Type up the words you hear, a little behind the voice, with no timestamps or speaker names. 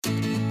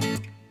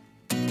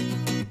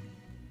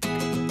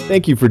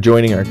Thank you for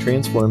joining our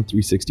Transform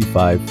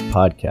 365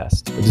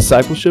 podcast, a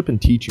discipleship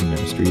and teaching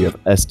ministry of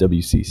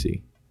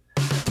SWCC.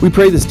 We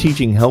pray this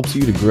teaching helps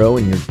you to grow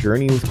in your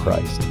journey with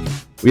Christ.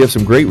 We have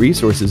some great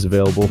resources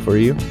available for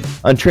you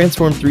on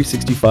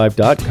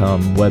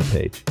transform365.com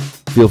webpage.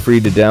 Feel free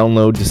to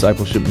download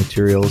discipleship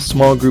materials,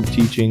 small group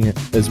teaching,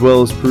 as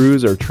well as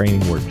peruse our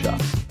training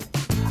workshops.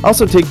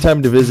 Also take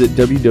time to visit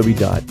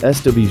www.swcc.org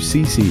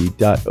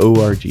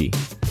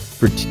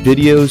for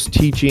videos,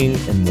 teaching,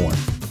 and more.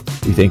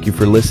 We thank you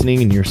for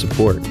listening and your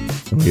support,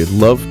 and we would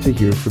love to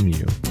hear from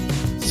you.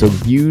 So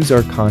use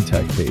our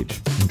contact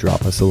page and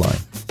drop us a line.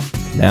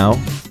 Now,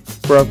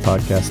 for our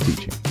podcast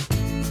teaching.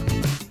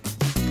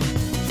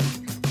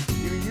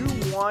 Do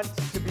you want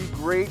to be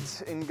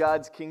great in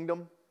God's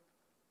kingdom?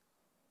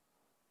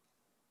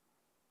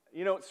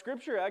 You know,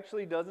 Scripture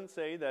actually doesn't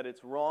say that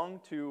it's wrong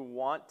to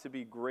want to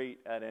be great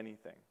at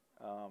anything.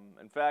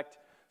 In fact,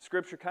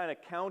 Scripture kind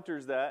of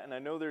counters that, and I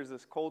know there's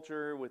this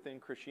culture within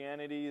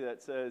Christianity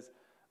that says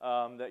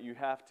that you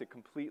have to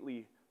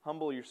completely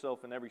humble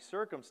yourself in every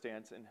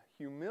circumstance, and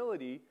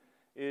humility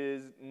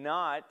is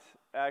not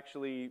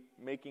actually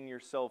making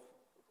yourself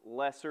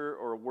lesser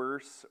or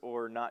worse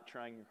or not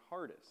trying your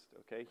hardest,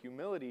 okay?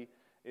 Humility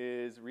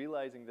is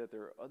realizing that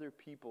there are other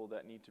people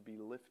that need to be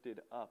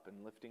lifted up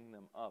and lifting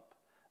them up.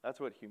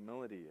 That's what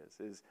humility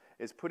is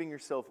putting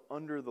yourself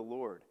under the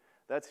Lord.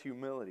 That's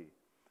humility.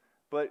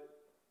 But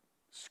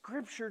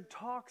Scripture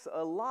talks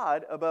a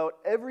lot about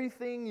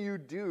everything you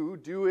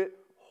do it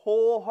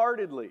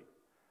wholeheartedly.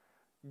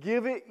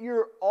 Give it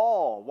your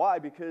all. Why?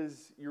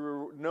 Because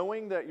you're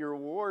knowing that your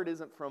reward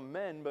isn't from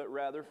men, but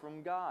rather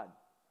from God.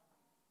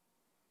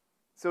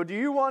 So do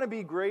you want to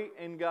be great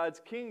in God's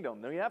kingdom?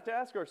 Now we have to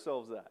ask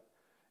ourselves that.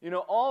 You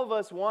know, all of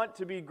us want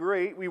to be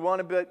great. We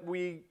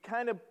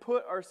kind of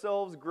put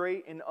ourselves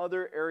great in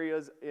other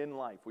areas in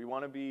life. We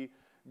want to be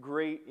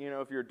great. You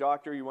know, if you're a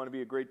doctor, you want to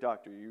be a great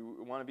doctor.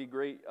 You want to be a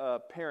great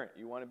parent.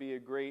 You want to be a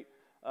great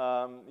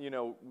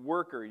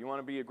worker. You want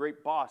to be a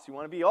great boss. You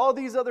want to be all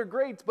these other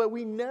greats, but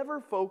we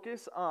never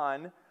focus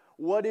on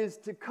what is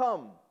to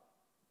come,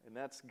 and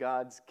that's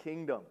God's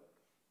kingdom.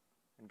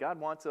 And God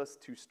wants us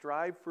to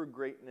strive for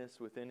greatness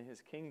within His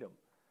kingdom.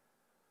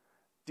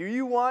 Do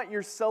you want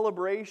your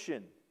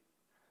celebration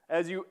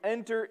as you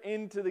enter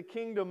into the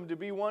kingdom to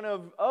be one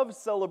of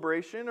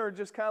celebration, or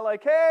just kind of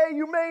like, hey,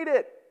 you made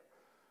it,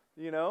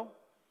 you know?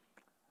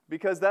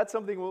 Because that's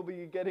something we'll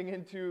be getting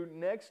into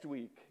next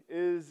week,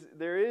 is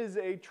there is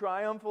a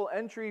triumphal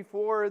entry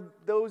for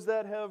those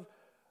that have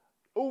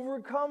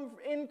overcome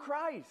in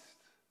Christ.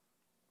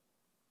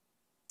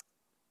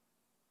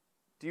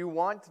 Do you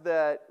want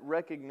that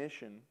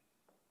recognition?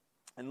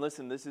 And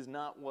listen, this is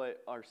not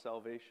what our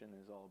salvation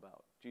is all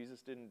about.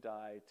 Jesus didn't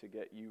die to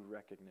get you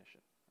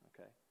recognition,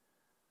 okay?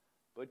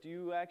 But do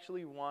you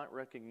actually want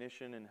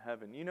recognition in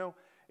heaven? You know,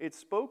 it's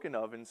spoken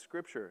of in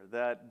Scripture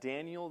that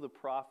Daniel the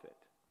prophet,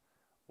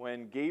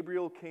 when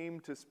Gabriel came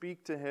to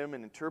speak to him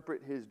and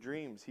interpret his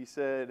dreams, he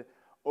said,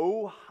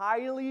 "O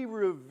highly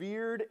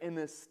revered and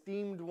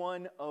esteemed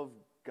one of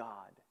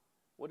God."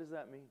 What does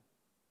that mean?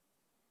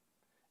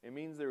 It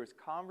means there was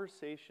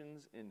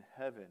conversations in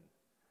heaven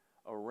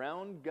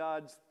around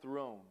God's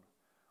throne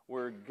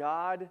where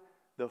God,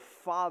 the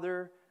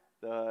Father,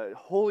 the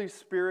Holy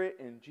Spirit,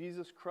 and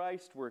Jesus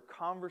Christ were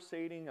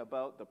conversating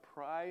about the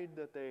pride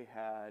that they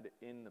had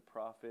in the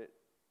prophet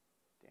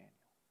Daniel.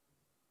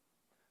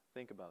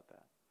 Think about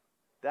that.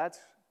 That's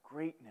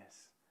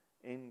greatness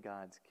in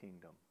God's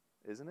kingdom,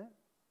 isn't it?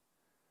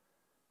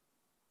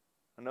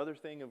 Another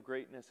thing of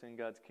greatness in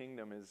God's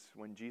kingdom is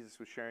when Jesus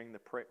was sharing the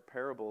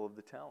parable of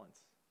the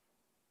talents.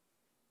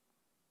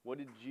 What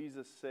did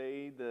Jesus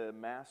say the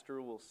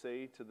master will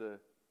say to the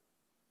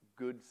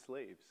good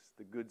slaves,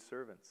 the good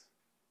servants?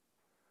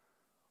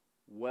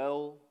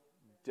 "Well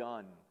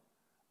done,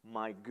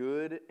 my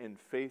good and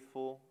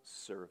faithful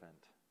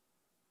servant."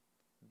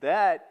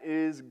 That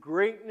is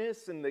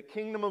greatness in the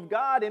kingdom of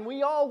God, and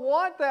we all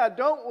want that,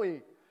 don't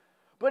we?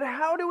 But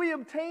how do we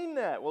obtain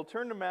that? Well,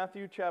 turn to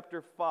Matthew chapter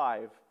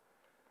 5.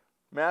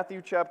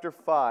 Matthew chapter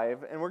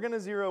 5, and we're going to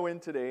zero in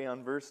today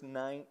on verse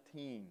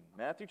 19.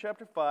 Matthew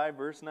chapter 5,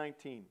 verse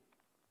 19.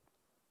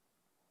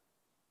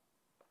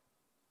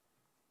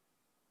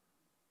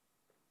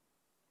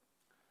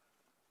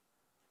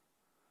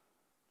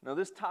 Now,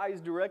 this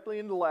ties directly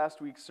into last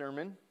week's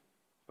sermon,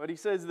 but he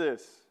says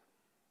this.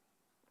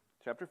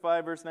 Chapter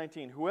 5, verse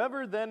 19.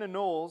 "Whoever then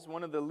annuls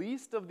one of the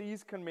least of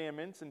these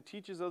commandments and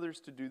teaches others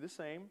to do the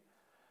same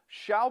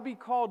shall be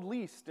called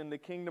least in the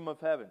kingdom of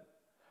heaven.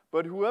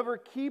 But whoever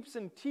keeps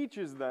and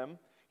teaches them,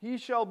 he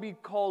shall be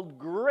called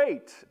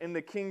great in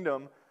the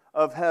kingdom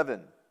of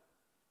heaven."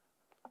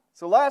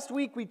 So last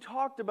week we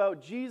talked about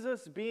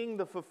Jesus being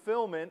the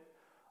fulfillment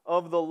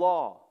of the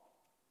law.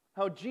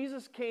 How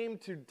Jesus came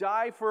to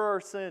die for our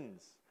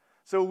sins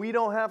so we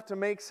don't have to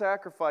make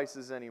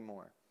sacrifices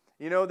anymore.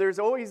 You know, there's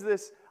always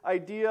this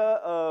idea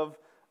of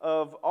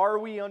of are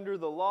we under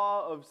the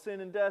law of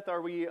sin and death?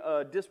 Are we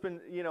just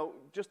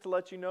to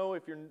let you know,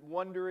 if you're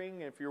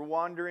wondering, if you're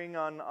wandering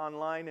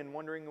online and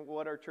wondering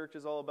what our church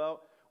is all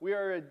about, we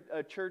are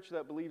a church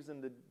that believes in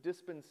the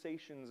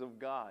dispensations of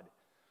God.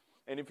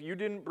 And if you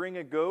didn't bring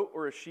a goat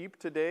or a sheep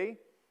today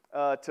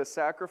to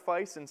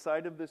sacrifice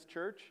inside of this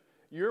church,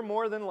 you're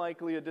more than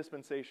likely a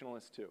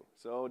dispensationalist too.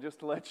 So just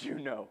to let you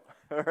know,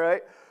 all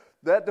right?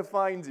 That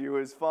defines you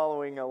as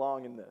following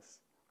along in this.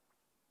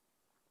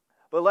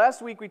 But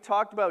last week we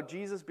talked about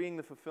Jesus being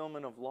the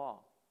fulfillment of law.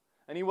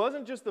 And he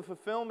wasn't just the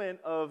fulfillment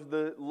of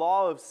the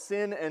law of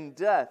sin and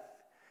death.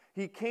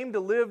 He came to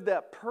live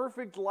that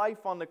perfect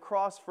life on the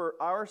cross for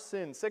our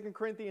sin. 2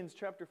 Corinthians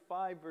chapter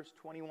 5, verse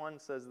 21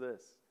 says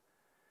this.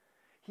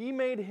 He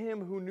made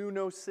him who knew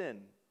no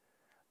sin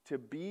to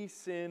be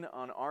sin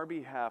on our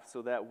behalf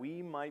so that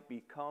we might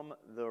become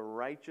the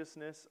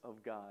righteousness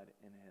of God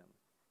in him.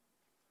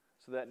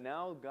 So that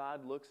now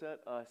God looks at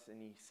us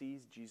and he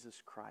sees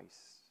Jesus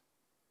Christ.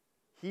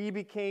 He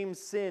became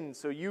sin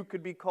so you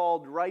could be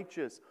called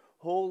righteous,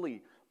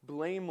 holy,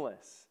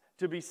 blameless.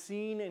 To be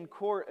seen in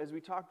court, as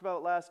we talked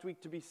about last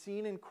week, to be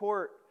seen in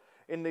court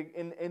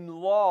in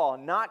law,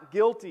 not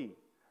guilty.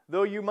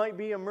 Though you might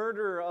be a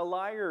murderer, a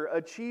liar,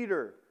 a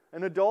cheater,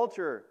 an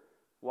adulterer.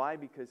 Why?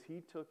 Because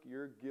he took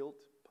your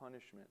guilt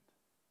punishment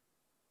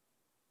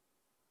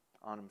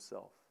on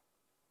himself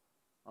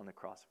on the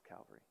cross of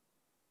Calvary.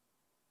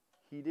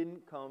 He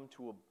didn't come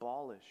to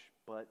abolish,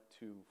 but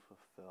to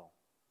fulfill.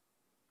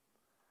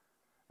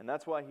 And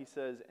that's why he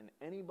says, and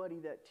anybody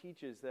that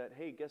teaches that,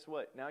 hey, guess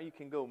what? Now you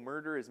can go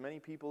murder as many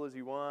people as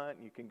you want.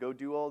 You can go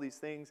do all these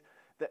things.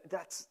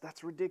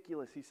 That's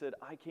ridiculous. He said,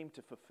 I came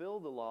to fulfill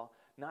the law,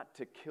 not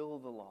to kill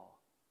the law.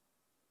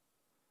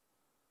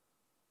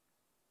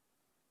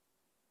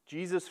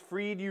 Jesus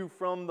freed you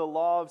from the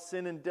law of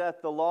sin and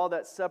death, the law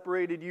that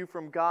separated you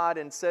from God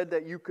and said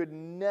that you could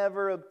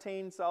never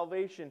obtain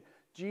salvation.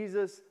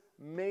 Jesus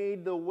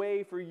made the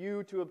way for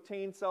you to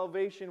obtain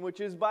salvation, which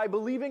is by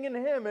believing in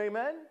him.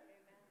 Amen?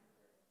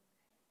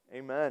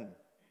 Amen.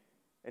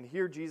 And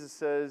here Jesus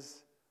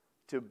says,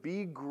 to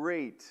be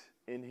great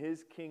in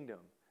his kingdom.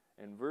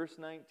 In verse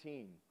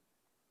 19,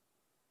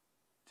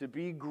 to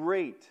be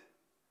great,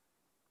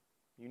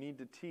 you need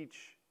to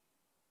teach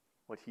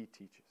what he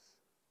teaches.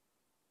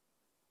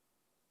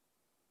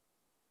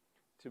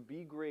 To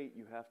be great,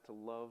 you have to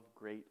love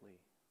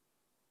greatly.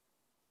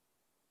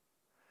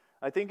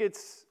 I think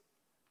it's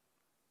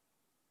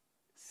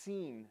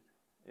seen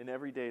in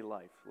everyday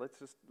life. Let's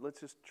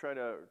just try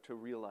to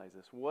realize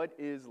this. What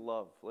is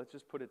love? Let's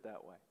just put it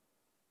that way.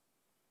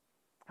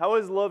 How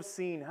is love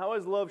seen? How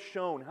is love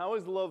shown? How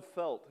is love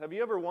felt? Have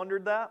you ever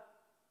wondered that?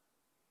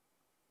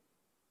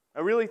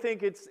 I really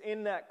think it's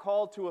in that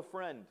call to a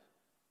friend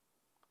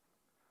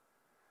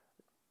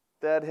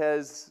that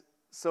has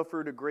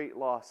suffered a great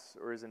loss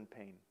or is in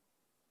pain.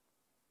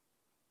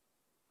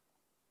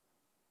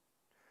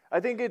 I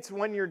think it's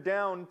when you're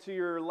down to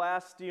your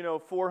last,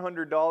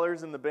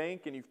 $400 in the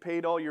bank and you've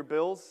paid all your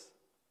bills.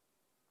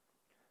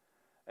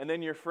 And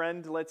then your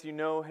friend lets you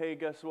know, hey,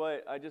 guess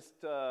what?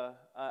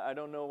 I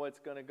don't know what's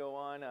going to go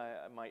on.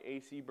 My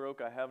AC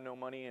broke. I have no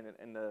money.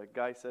 And the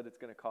guy said it's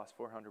going to cost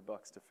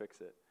 $400 to fix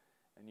it.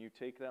 And you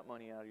take that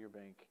money out of your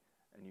bank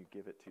and you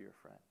give it to your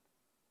friend.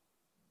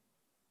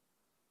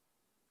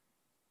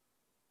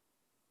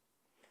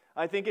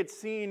 I think it's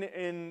seen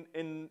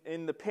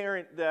in the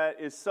parent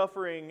that is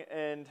suffering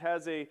and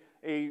has a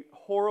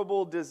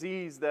horrible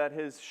disease that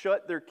has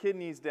shut their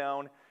kidneys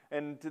down,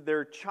 and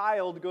their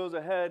child goes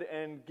ahead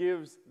and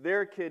gives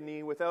their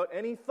kidney without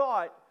any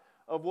thought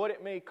of what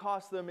it may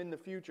cost them in the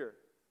future.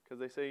 Because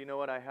they say, you know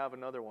what, I have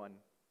another one.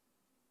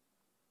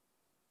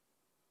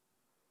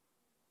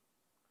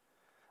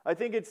 I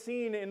think it's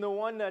seen in the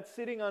one that's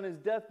sitting on his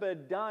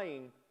deathbed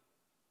dying,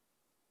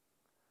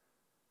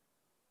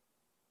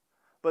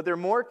 but they're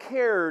more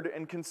cared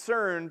and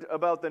concerned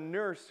about the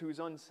nurse who's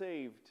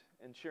unsaved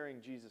and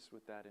sharing Jesus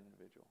with that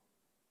individual.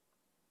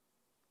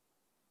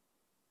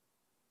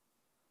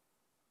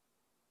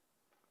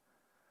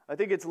 I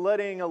think it's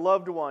letting a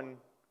loved one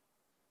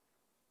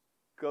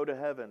go to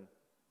heaven,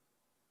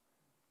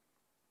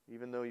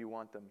 even though you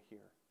want them here.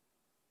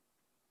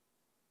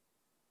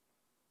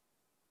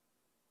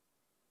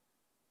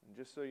 And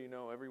just so you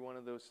know, every one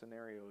of those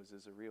scenarios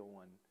is a real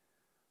one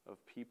of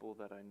people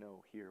that I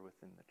know here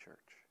within the church.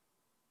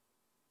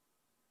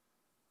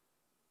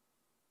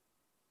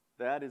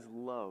 That is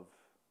love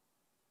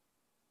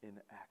in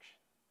action.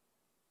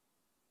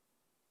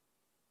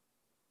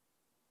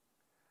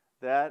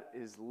 That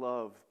is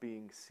love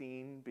being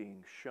seen,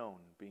 being shown,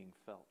 being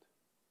felt.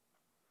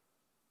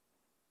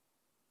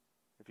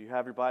 If you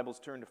have your Bibles,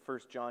 turn to 1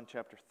 John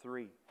chapter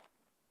 3.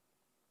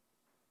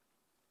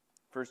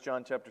 1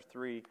 John chapter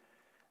 3,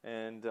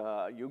 and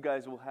you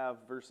guys will have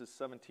verses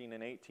 17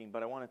 and 18,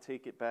 but I want to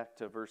take it back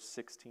to verse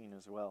 16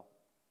 as well.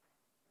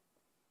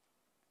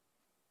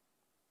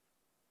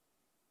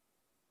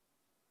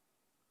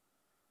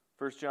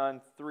 1 John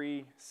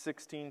 3,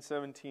 16,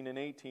 17, and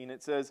 18,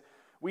 it says,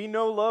 we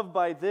know love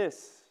by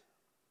this,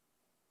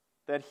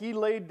 that he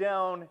laid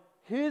down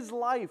His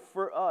life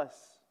for us,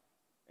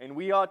 and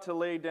we ought to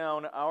lay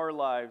down our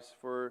lives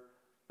for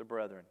the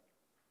brethren.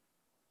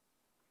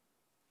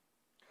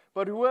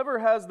 But whoever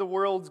has the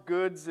world's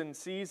goods and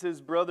sees his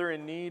brother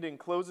in need and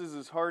closes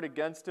his heart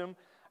against him,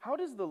 how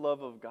does the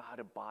love of God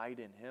abide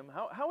in him?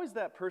 How is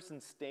that person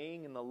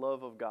staying in the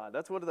love of God?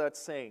 That's what that's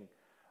saying.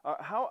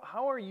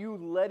 How are you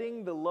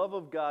letting the love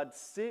of God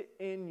sit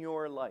in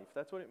your life?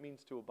 That's what it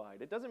means to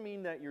abide. It doesn't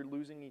mean that you're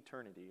losing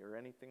eternity or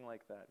anything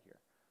like that here.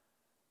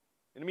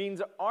 It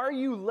means, are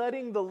you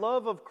letting the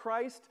love of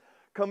Christ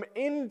come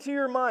into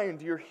your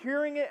mind? You're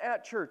hearing it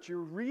at church. You're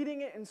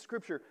reading it in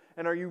Scripture.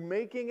 And are you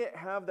making it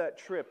have that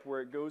trip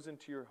where it goes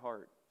into your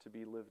heart to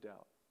be lived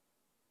out?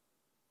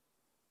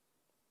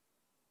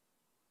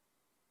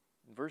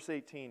 In verse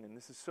 18, and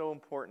this is so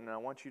important, and I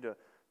want you to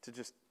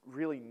just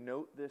really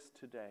note this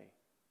today.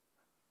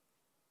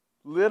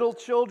 Little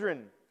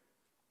children,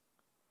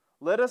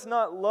 let us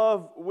not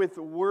love with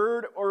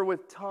word or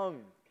with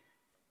tongue,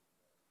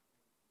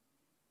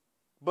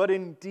 but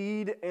in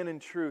deed and in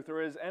truth.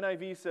 Or as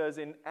NIV says,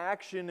 in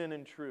action and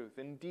in truth.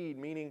 In deed,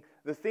 meaning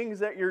the things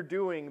that you're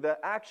doing, the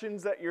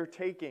actions that you're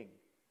taking.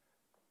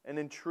 And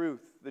in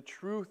truth, the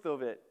truth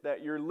of it,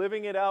 that you're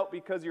living it out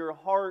because your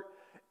heart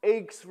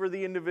aches for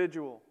the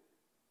individual.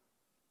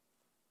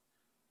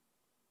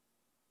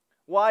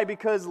 Why?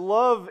 Because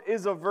love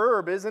is a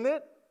verb, isn't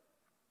it?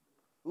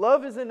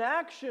 Love is an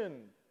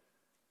action.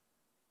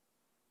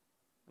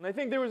 And I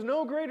think there was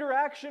no greater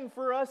action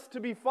for us to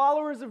be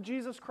followers of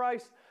Jesus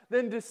Christ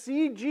than to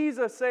see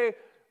Jesus say,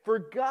 "For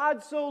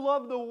God so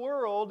loved the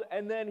world,"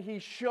 and then He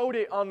showed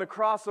it on the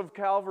cross of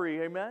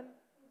Calvary. Amen?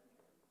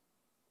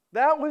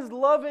 That was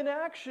love in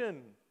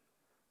action.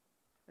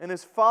 And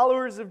as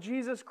followers of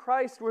Jesus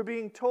Christ, we're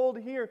being told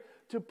here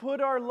to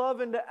put our love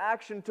into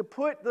action, to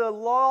put the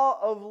law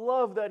of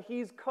love that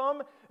He's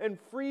come and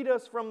freed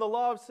us from the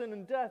law of sin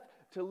and death,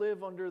 to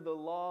live under the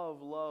law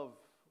of love,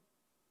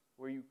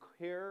 where you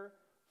care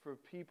for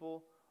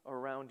people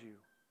around you,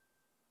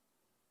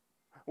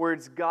 where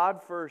it's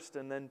God first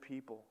and then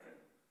people.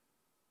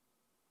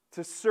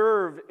 To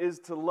serve is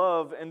to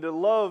love, and to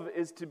love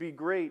is to be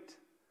great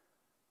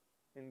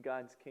in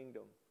God's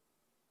kingdom.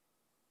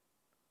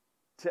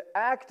 To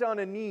act on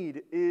a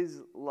need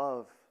is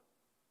love.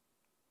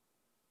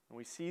 And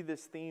we see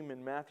this theme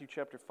in Matthew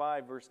chapter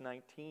 5, verse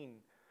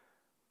 19.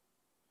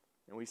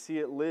 And we see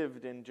it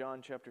lived in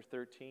John chapter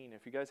 13.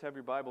 If you guys have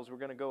your Bibles, we're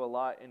going to go a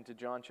lot into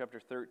John chapter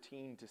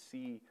 13 to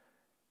see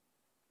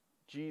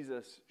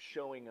Jesus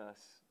showing us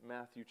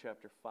Matthew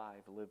chapter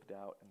 5 lived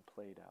out and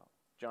played out.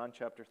 John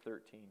chapter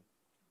 13.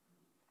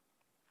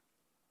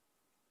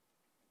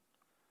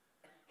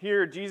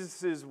 Here,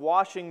 Jesus is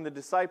washing the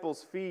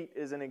disciples' feet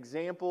as an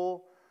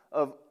example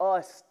of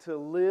us to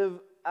live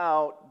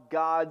out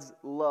God's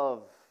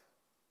love.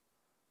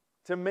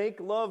 To make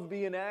love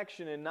be an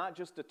action and not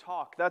just a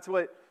talk. That's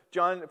what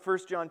 1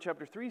 John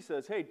chapter 3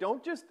 says. Hey,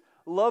 don't just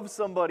love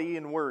somebody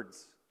in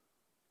words.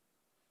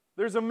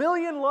 There's a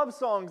million love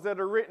songs that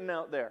are written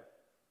out there.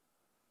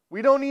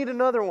 We don't need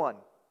another one.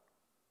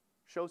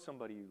 Show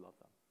somebody you love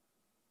them.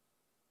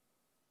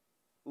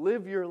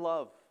 Live your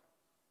love.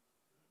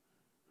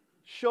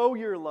 Show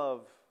your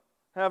love.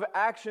 Have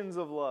actions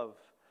of love.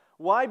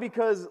 Why?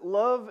 Because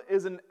love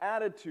is an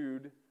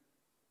attitude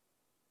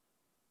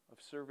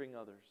of serving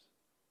others.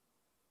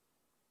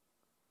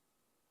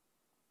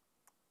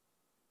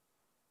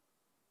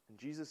 And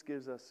Jesus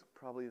gives us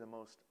probably the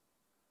most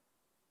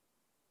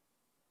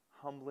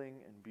humbling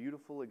and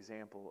beautiful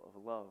example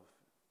of love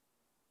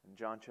in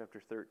John chapter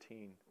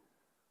 13,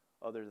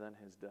 other than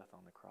His death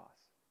on the cross.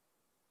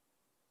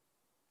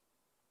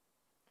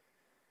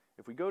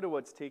 If we go to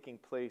what's taking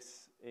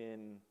place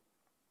in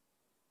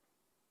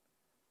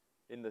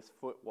this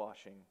foot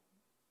washing,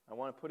 I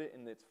want to put it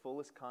in its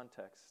fullest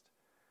context.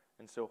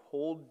 And so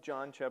hold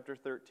John chapter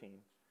 13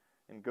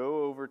 and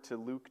go over to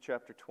Luke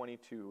chapter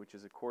 22, which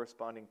is a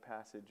corresponding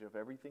passage of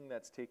everything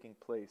that's taking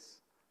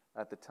place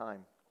at the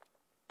time.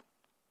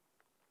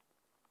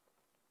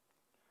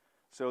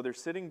 So they're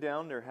sitting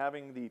down, they're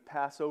having the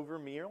Passover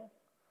meal.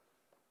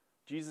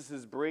 Jesus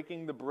is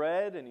breaking the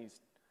bread, and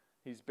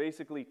he's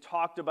basically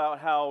talked about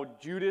how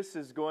Judas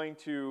is going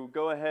to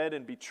go ahead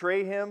and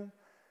betray him.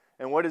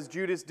 And what does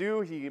Judas do?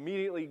 He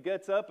immediately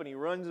gets up and he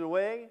runs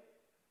away.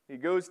 He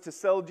goes to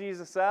sell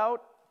Jesus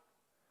out.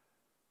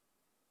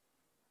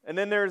 And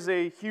then there's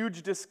a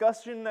huge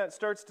discussion that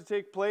starts to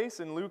take place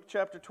in Luke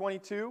chapter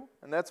 22.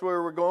 And that's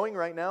where we're going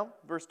right now,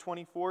 verse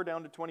 24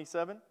 down to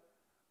 27.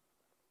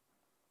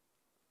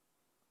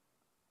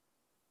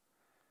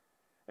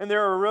 And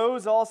there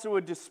arose also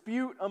a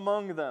dispute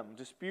among them.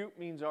 Dispute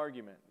means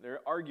argument.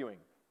 They're arguing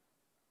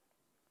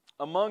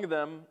among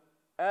them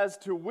as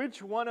to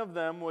which one of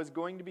them was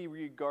going to be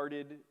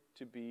regarded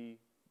to be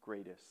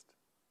greatest.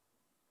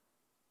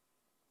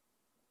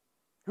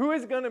 Who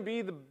is going to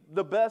be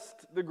the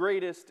best, the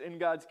greatest in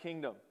God's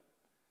kingdom?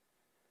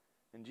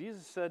 And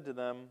Jesus said to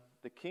them,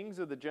 the kings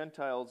of the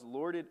Gentiles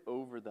lord it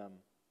over them.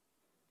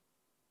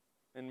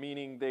 And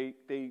meaning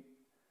they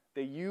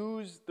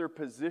use their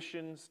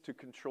positions to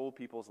control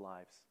people's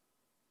lives.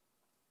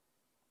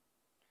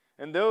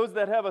 And those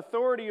that have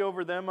authority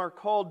over them are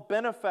called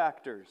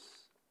benefactors.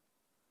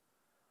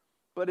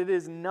 But it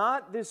is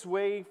not this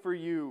way for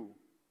you.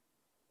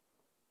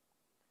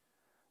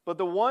 But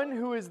the one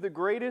who is the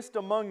greatest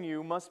among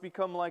you must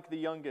become like the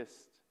youngest,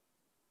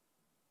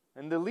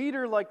 and the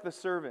leader like the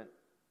servant.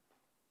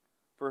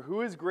 For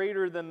who is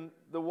greater than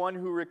the one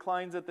who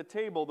reclines at the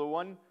table, the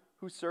one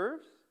who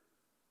serves?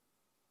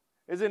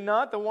 Is it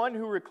not the one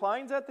who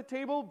reclines at the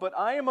table? But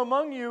I am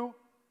among you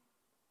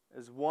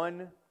as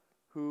one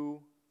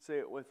who, say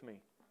it with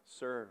me,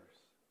 serves.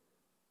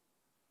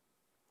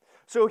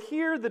 So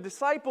here the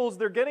disciples,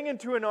 they're getting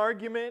into an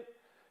argument.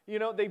 You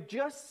know, they've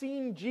just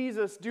seen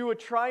Jesus do a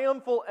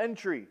triumphal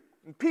entry.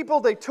 And people,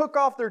 they took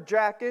off their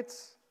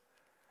jackets.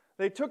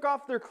 They took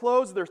off their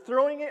clothes. They're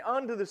throwing it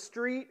onto the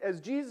street as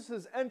Jesus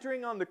is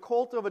entering on the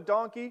colt of a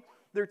donkey.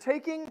 They're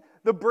taking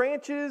the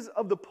branches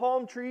of the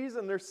palm trees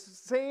and they're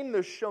saying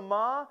the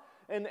Shema,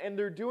 and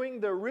they're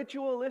doing the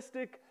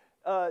ritualistic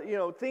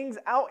things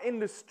out in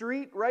the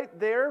street right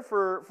there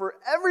for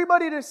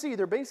everybody to see.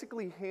 They're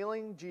basically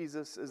hailing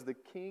Jesus as the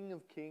King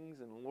of Kings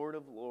and Lord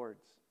of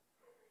Lords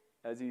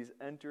as he's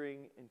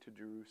entering into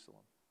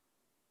Jerusalem.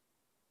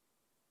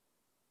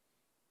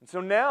 And so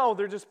now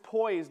they're just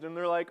poised and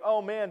they're like,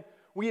 oh man,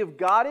 we have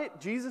got it.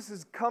 Jesus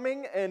is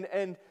coming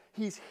and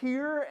he's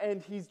here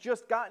and he's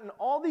just gotten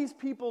all these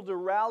people to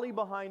rally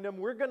behind him.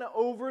 We're going to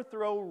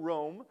overthrow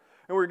Rome,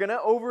 and we're going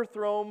to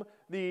overthrow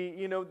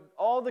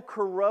all the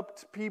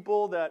corrupt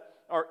people that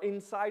are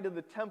inside of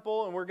the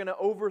temple, and we're going to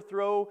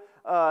overthrow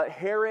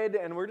Herod,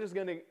 and we're just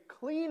going to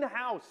clean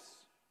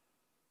house.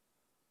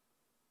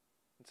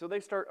 And so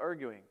they start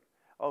arguing.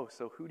 Oh,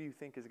 so who do you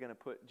think Jesus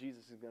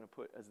is going to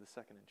put as the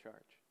second in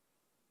charge?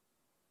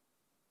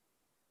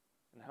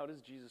 And how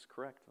does Jesus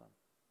correct them?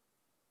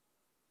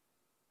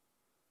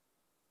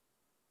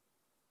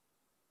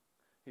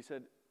 He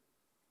said,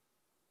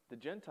 the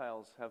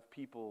Gentiles have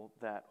people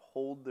that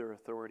hold their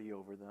authority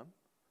over them.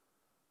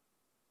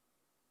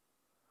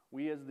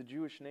 We as the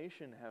Jewish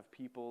nation have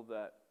people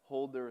that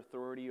hold their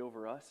authority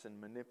over us and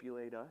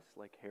manipulate us,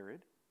 like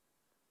Herod.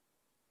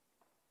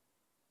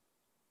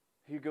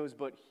 He goes,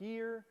 but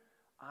here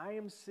I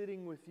am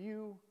sitting with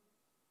you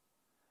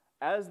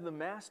as the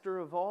master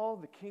of all,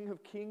 the King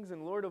of Kings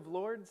and Lord of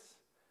Lords.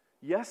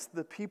 Yes,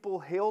 the people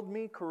hailed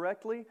me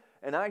correctly,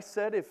 and I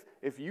said,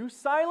 if you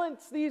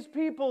silence these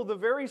people, the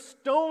very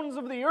stones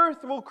of the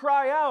earth will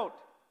cry out.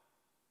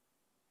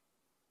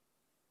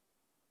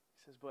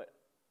 He says, but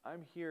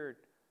I'm here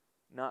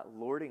not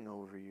lording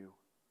over you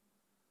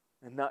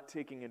and not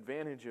taking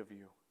advantage of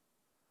you.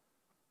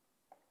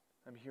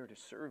 I'm here to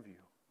serve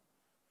you.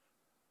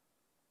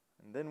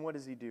 And then what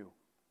does he do?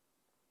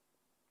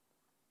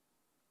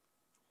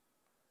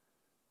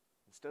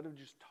 Instead of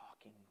just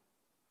talking,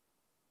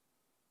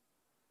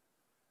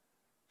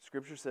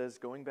 Scripture says,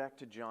 going back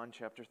to John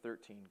chapter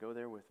 13, go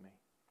there with me.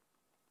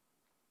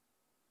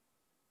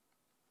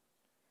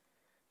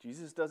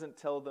 Jesus doesn't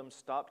tell them,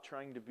 stop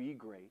trying to be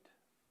great.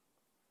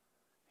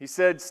 He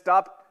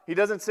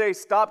doesn't say,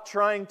 stop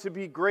trying to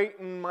be great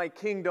in my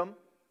kingdom.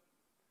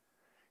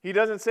 He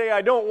doesn't say,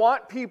 I don't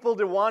want people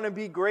to want to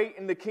be great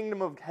in the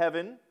kingdom of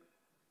heaven.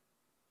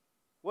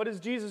 What does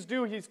Jesus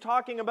do? He's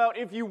talking about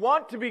if you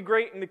want to be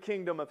great in the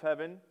kingdom of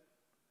heaven,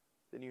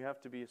 then you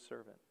have to be a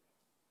servant.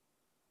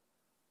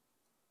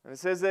 And it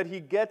says that he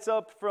gets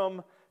up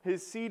from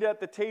his seat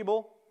at the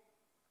table.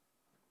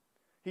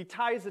 He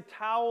ties a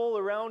towel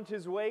around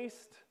his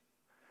waist.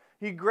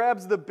 He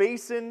grabs the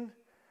basin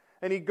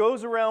and he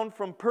goes around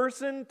from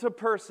person to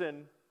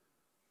person.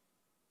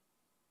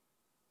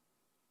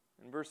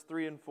 In verse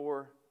 3 and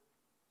 4,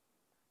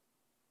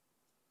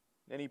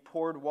 and he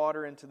poured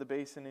water into the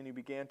basin and he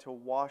began to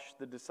wash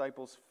the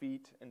disciples'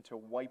 feet and to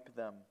wipe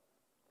them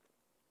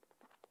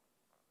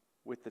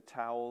with the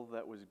towel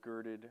that was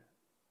girded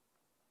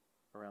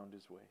around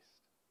his waist.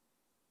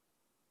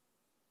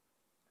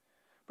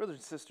 Brothers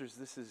and sisters,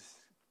 this is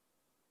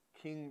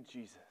King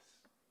Jesus.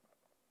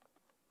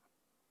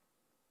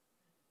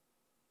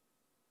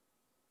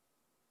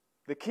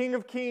 The King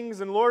of Kings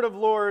and Lord of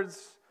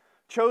Lords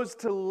chose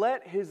to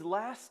let his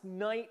last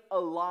night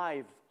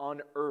alive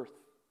on earth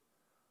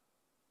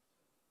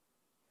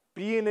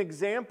be an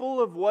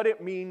example of what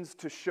it means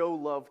to show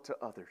love to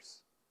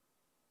others.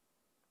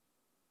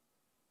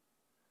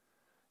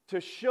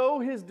 To show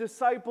his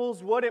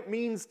disciples what it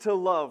means to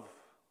love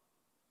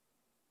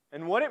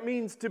and what it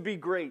means to be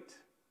great.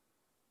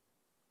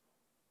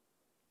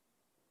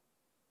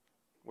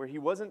 Where he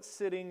wasn't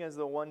sitting as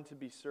the one to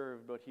be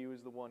served, but he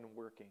was the one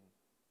working.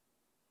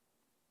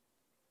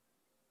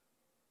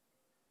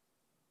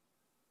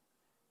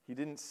 He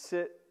didn't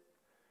sit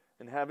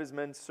and have his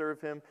men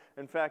serve him.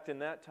 In fact, in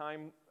that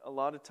time, a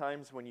lot of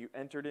times when you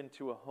entered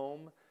into a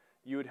home,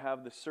 you would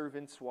have the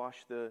servants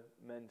wash the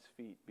men's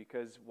feet,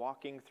 because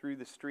walking through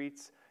the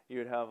streets, you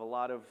would have a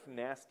lot of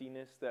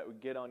nastiness that would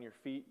get on your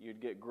feet.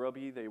 You'd get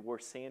grubby. They wore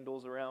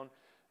sandals around.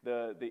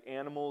 The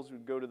animals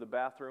would go to the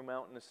bathroom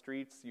out in the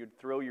streets. You'd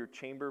throw your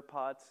chamber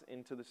pots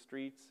into the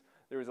streets.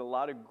 There was a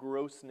lot of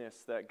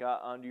grossness that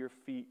got onto your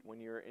feet when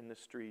you were in the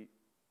street.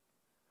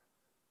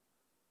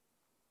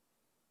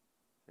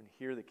 And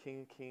here the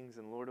King of Kings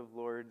and Lord of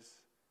Lords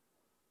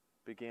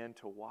began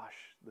to wash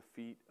the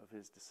feet of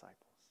his disciples.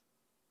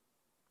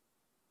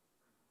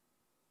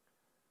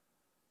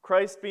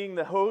 Christ, being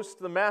the host,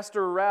 the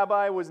master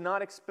rabbi, was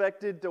not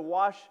expected to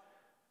wash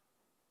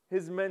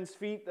his men's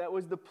feet. That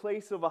was the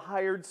place of a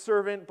hired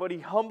servant, but he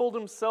humbled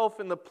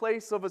himself in the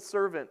place of a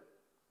servant.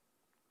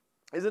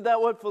 Isn't that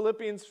what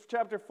Philippians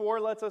chapter 4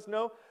 lets us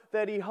know?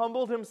 That he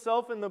humbled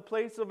himself in the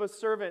place of a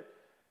servant.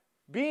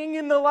 Being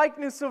in the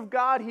likeness of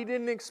God, he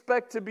didn't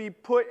expect to be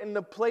put in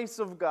the place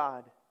of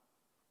God.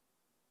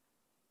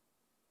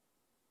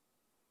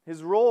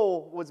 His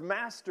role was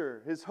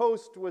master. His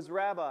host was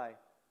rabbi.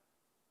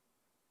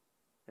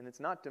 And it's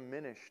not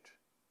diminished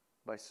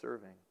by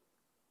serving.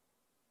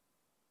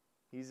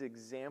 He's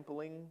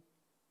exempling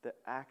the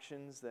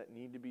actions that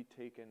need to be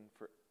taken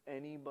for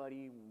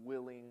anybody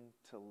willing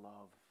to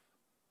love.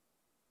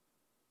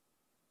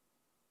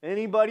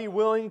 Anybody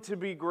willing to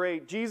be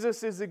great.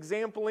 Jesus is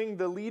exempling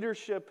the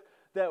leadership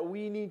that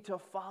we need to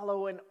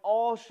follow and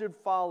all should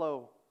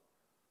follow.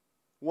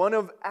 One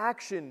of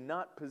action,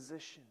 not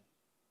position.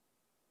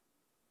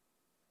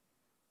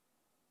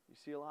 You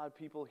see a lot of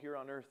people here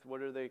on earth,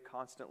 what are they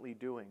constantly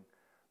doing?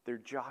 They're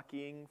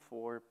jockeying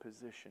for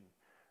position.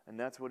 And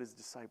that's what his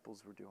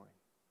disciples were doing.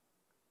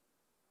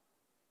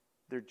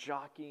 They're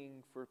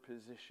jockeying for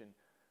position.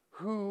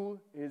 Who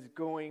is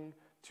going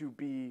to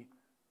be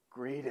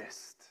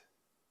greatest?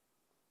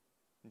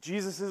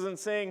 Jesus isn't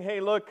saying, hey,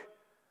 look,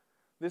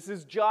 this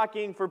is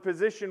jockeying for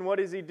position. What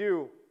does he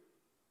do?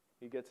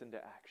 He gets into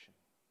action.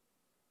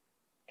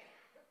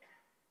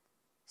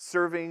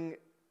 Serving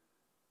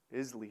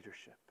is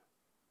leadership.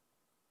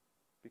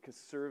 Because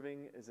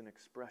serving is an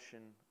expression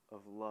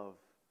of love.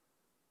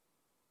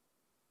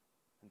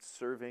 And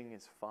serving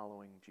is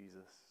following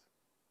Jesus.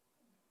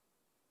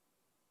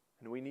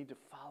 And we need to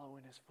follow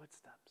in his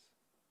footsteps.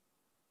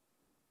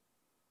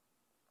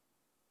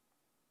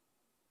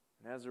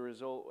 And as a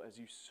result, as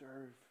you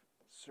serve,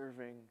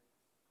 serving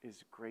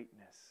is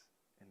greatness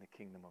in the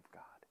kingdom of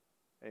God.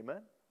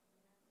 Amen?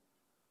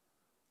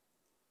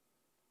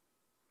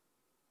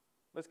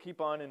 Let's keep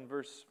on in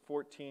verse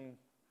 14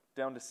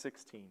 down to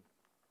 16.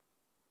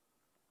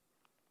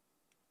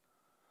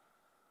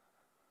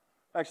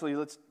 Actually,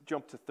 let's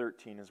jump to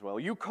 13 as well.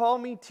 You call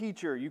me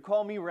teacher, you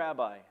call me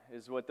rabbi,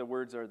 is what the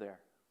words are there.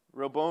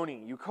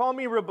 Rabboni. You call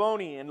me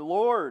Rabboni and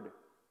Lord.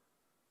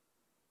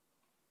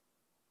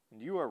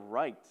 And you are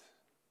right,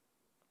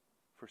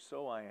 for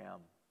so I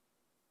am.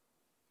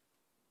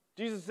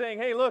 Jesus is saying,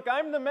 hey, look,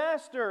 I'm the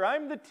master,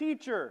 I'm the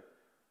teacher,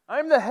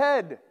 I'm the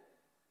head.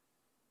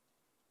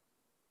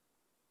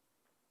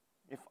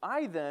 If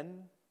I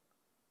then,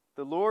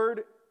 the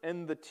Lord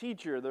and the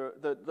teacher,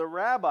 the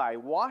rabbi,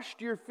 washed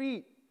your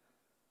feet,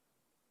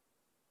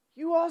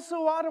 you also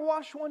ought to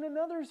wash one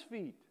another's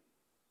feet.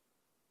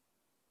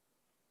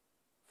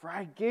 For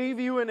I gave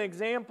you an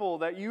example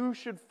that you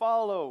should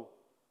follow,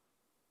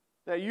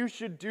 that you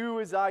should do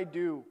as I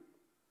do.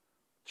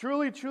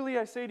 Truly, truly,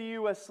 I say to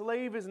you, a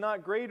slave is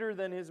not greater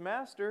than his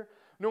master,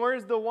 nor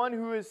is the one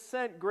who is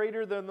sent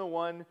greater than the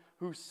one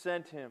who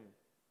sent him.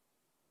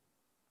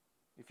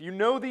 If you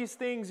know these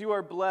things, you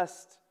are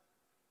blessed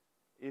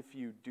if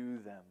you do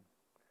them.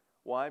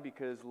 Why?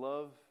 Because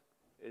love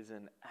is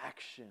an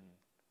action.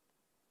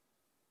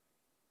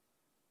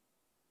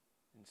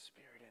 In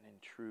spirit and in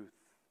truth.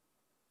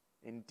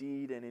 In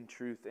deed and in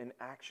truth. In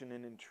action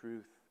and in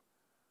truth.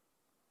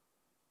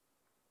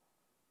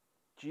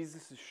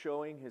 Jesus is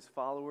showing his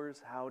followers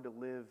how to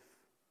live.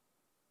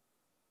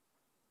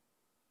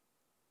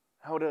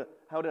 How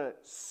to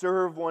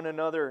serve one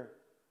another.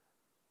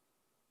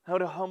 How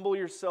to humble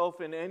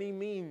yourself in any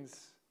means.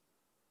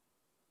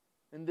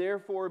 And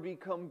therefore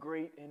become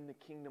great in the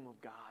kingdom of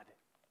God.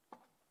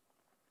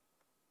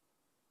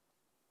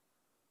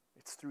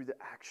 It's through the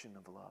action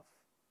of love.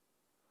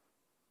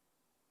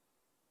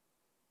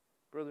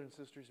 Brothers and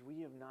sisters, we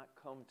have not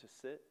come to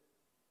sit.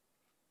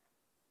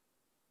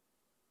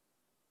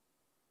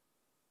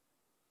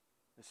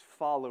 As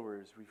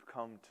followers, we've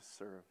come to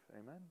serve.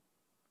 Amen?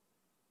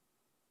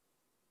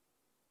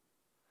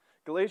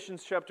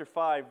 Galatians chapter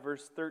 5,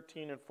 verse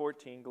 13 and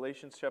 14.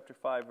 Galatians chapter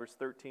 5, verse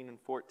 13 and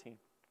 14.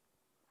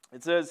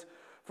 It says,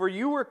 for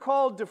you were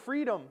called to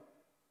freedom.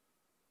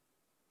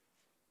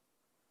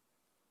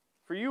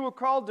 For you were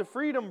called to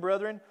freedom,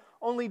 brethren.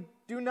 Only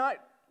do not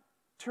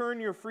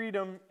turn your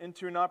freedom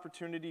into an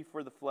opportunity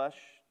for the flesh,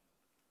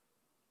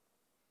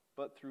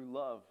 but through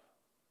love,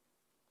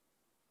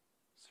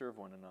 serve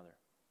one another.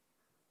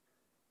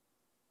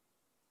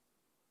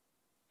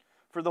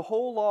 For the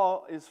whole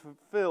law is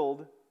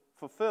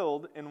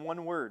fulfilled in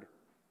one word.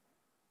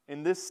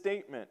 In this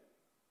statement,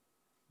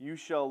 you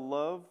shall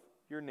love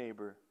your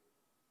neighbor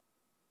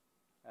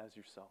as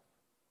yourself.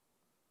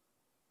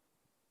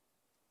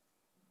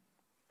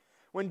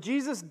 When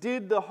Jesus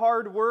did the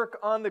hard work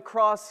on the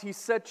cross, he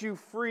set you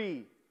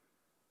free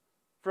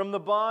from the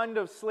bond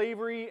of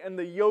slavery and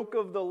the yoke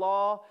of the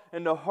law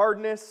and the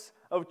hardness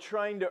of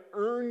trying to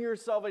earn your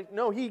salvation.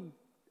 No, he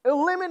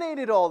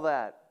eliminated all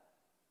that.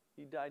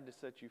 He died to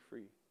set you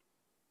free.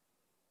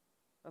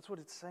 That's what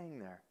it's saying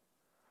there.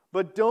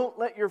 But don't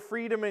let your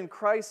freedom in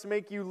Christ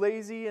make you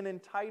lazy and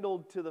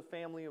entitled to the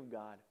family of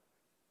God.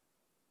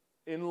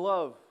 In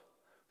love,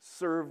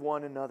 serve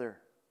one another.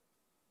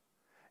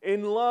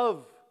 In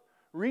love,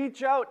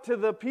 reach out to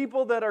the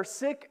people that are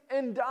sick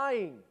and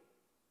dying.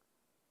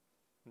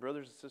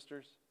 Brothers and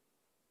sisters,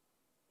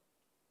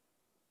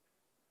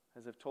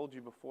 as I've told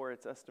you before,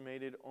 it's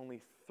estimated only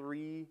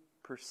 3%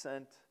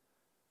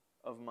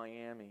 of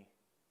Miami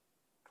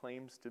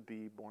claims to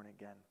be born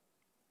again.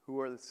 Who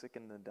are the sick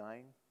and the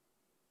dying?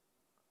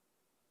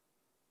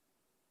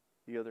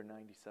 The other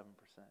 97%.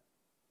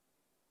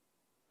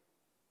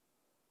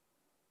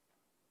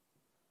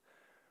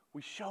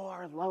 We show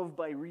our love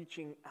by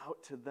reaching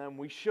out to them.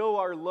 We show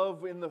our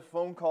love in the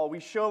phone call. We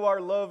show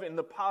our love in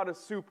the pot of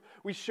soup.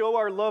 We show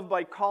our love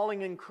by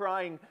calling and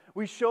crying.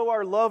 We show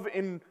our love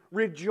in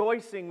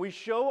rejoicing. We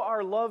show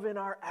our love in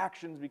our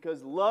actions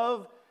because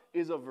love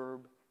is a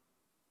verb.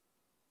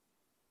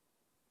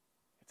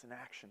 It's an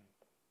action.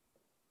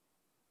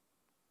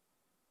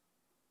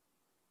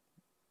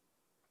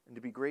 And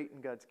to be great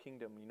in God's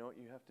kingdom, you know what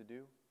you have to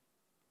do?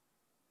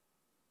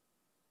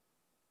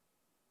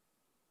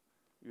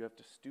 You have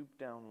to stoop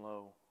down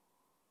low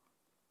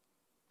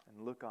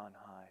and look on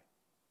high.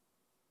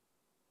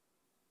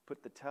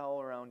 Put the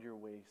towel around your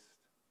waist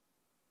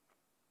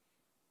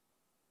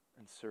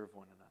and serve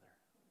one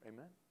another.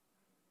 Amen?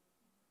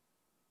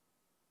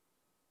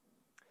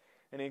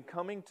 And in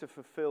coming to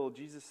fulfill,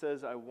 Jesus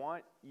says, I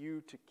want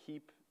you to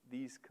keep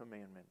these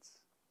commandments.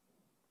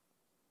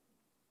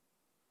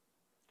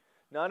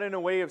 Not in a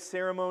way of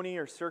ceremony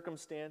or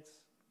circumstance.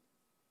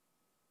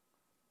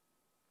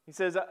 He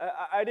says,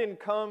 I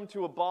didn't come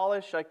to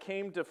abolish, I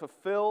came to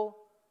fulfill.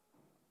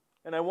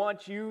 And I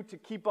want you to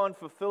keep on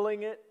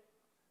fulfilling it,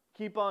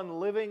 keep on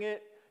living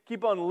it,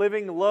 keep on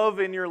living love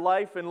in your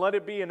life and let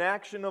it be an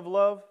action of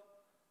love.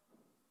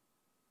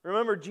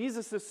 Remember,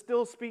 Jesus is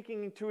still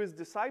speaking to his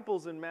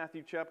disciples in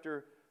Matthew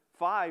chapter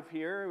 5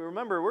 here.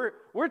 Remember,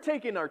 we're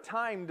taking our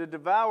time to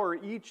devour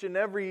each and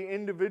every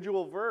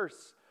individual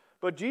verse.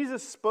 But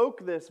Jesus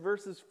spoke this,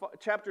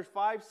 chapters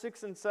 5,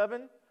 6, and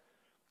 7.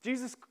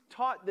 Jesus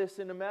taught this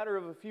in a matter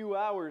of a few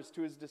hours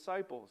to his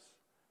disciples.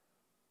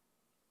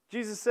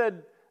 Jesus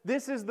said,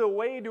 this is the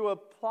way to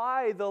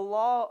apply the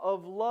law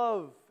of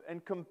love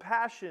and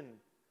compassion.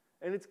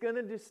 And it's going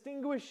to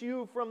distinguish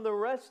you from the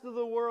rest of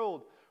the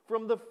world,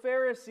 from the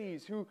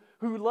Pharisees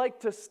who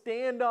like to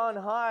stand on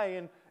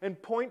high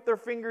and point their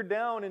finger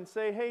down and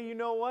say, hey, you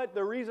know what?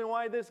 The reason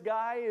why this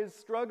guy is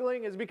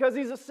struggling is because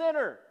he's a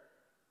sinner.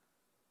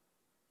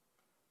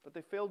 But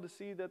they failed to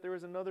see that there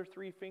was another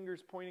 3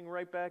 fingers pointing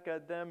right back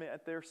at them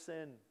at their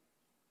sin.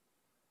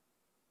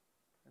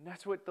 And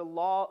that's what the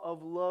law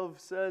of love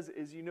says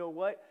is, you know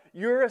what?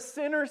 You're a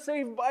sinner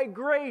saved by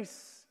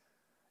grace.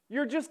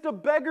 You're just a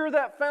beggar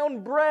that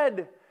found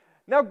bread.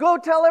 Now go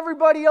tell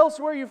everybody else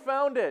where you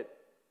found it.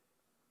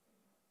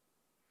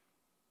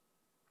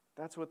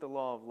 That's what the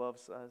law of love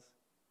says.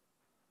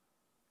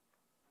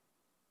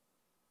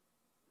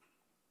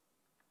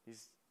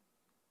 He's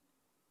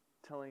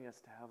telling us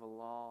to have a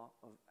law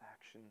of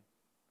action.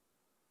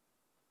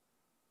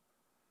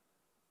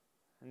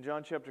 In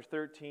John chapter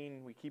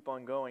 13, we keep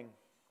on going.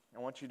 I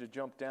want you to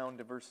jump down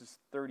to verses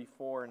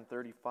 34 and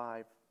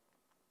 35.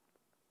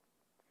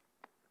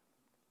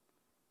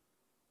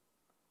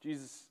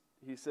 Jesus,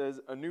 he says,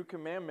 a new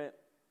commandment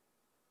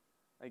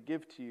I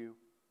give to you.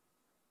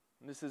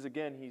 And this is,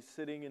 again, he's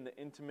sitting in the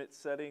intimate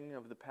setting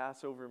of the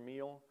Passover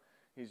meal.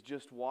 He's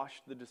just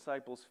washed the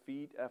disciples'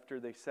 feet after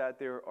they sat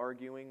there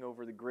arguing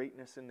over the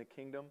greatness in the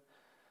kingdom.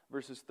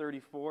 Verses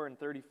 34 and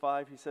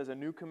 35, he says, a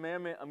new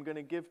commandment I'm going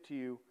to give to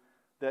you,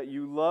 that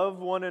you love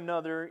one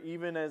another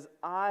even as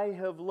I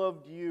have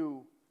loved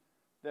you,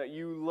 that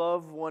you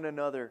love one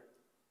another.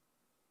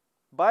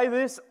 By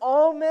this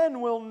all men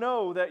will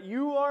know that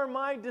you are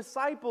my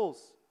disciples,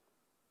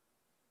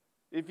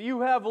 if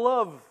you have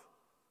love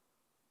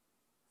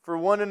for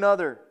one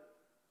another.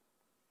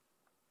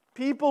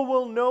 People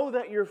will know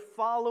that you're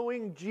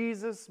following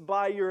Jesus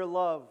by your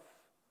love.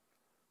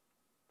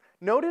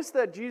 Notice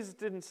that Jesus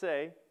didn't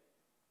say,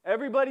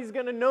 everybody's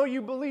going to know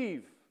you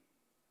believe.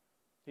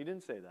 He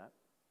didn't say that.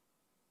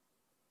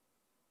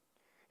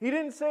 He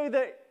didn't say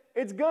that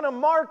it's going to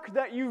mark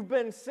that you've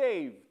been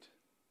saved.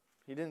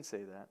 He didn't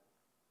say that.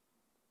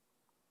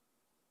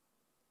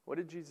 What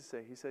did Jesus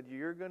say? He said,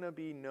 you're going to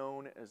be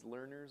known as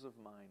learners of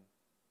mine.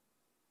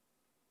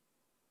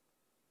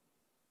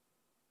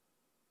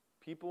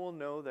 People will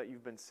know that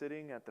you've been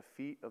sitting at the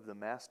feet of the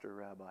master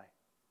rabbi.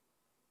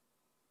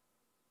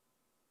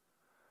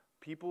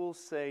 People will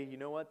say, you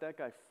know what, that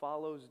guy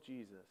follows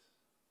Jesus.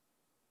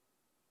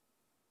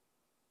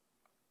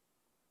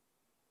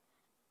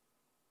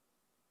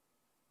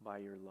 By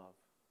your love.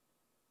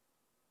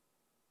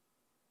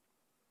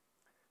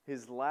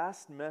 His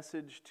last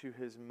message to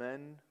his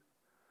men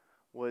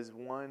was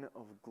one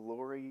of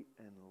glory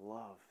and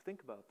love.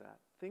 Think about that.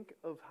 Think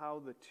of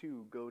how the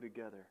two go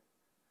together.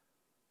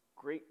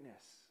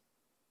 Greatness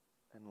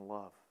and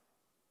love.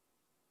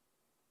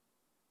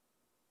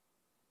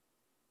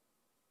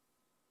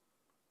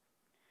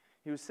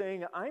 He was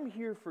saying, I'm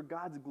here for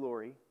God's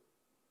glory,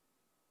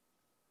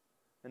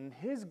 and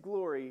His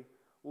glory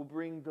will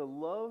bring the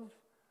love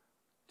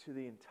to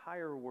the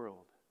entire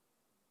world.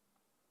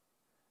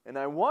 And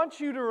I want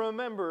you to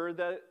remember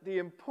that the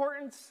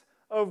importance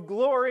of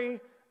glory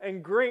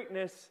and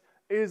greatness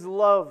is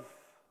love.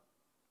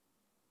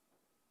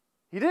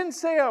 He didn't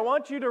say, I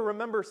want you to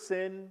remember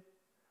sin.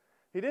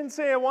 He didn't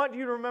say, I want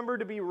you to remember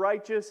to be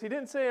righteous. He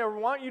didn't say, I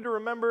want you to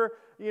remember,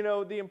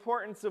 the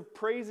importance of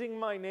praising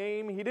my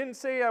name. He didn't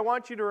say, I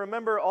want you to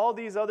remember all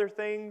these other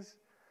things.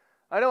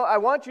 I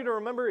want you to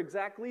remember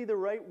exactly the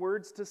right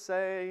words to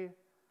say.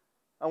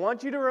 I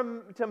want you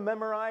to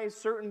memorize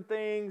certain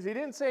things. He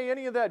didn't say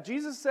any of that.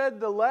 Jesus said,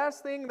 the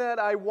last thing that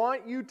I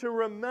want you to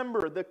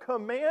remember, the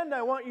command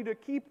I want you to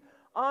keep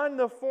on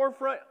the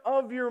forefront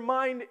of your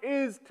mind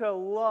is to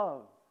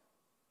love.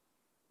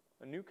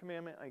 A new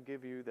commandment I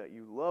give you, that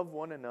you love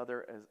one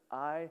another as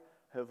I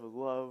have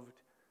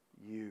loved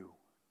you.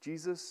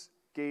 Jesus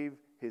gave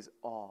His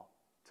all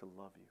to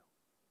love you.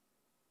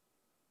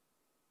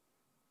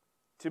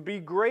 To be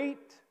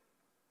great,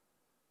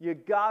 you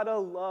gotta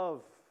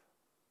love.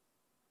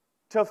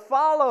 To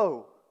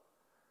follow,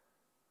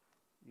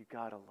 you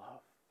gotta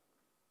love.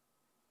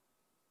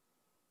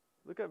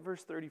 Look at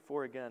verse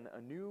 34 again.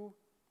 A new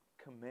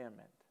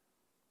commandment.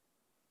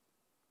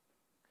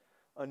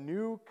 A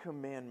new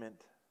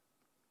commandment.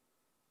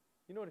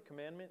 You know what a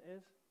commandment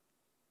is?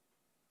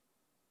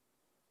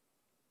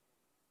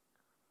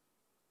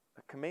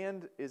 A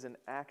command is an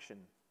action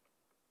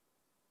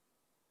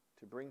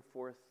to bring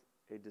forth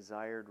a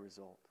desired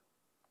result.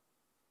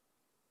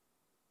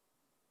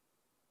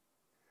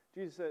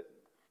 Jesus said,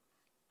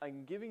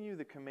 I'm giving you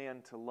the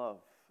command to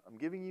love. I'm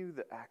giving you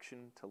the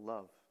action to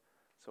love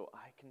so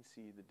I can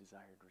see the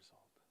desired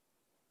result.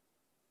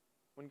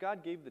 When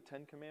God gave the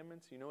 10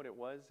 commandments, you know what it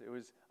was? It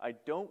was, I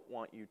don't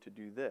want you to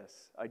do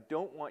this. I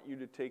don't want you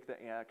to take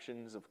the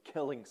actions of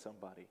killing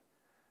somebody.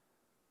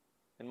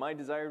 And my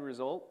desired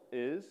result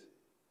is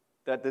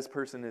that this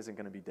person isn't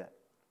going to be dead.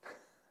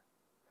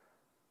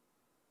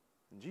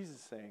 And Jesus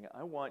is saying,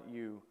 I want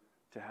you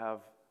to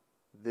have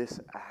this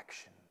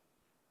action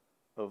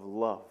of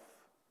love,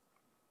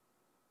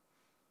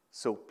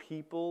 so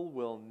people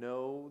will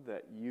know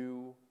that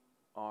you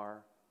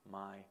are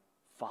my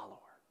follower.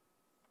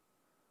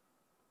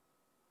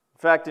 In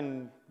fact,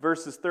 in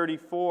verses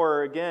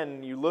 34,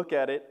 again, you look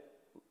at it,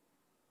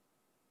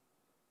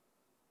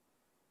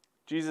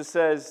 Jesus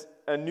says,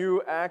 a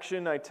new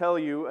action, I tell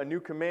you, a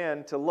new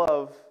command to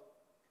love.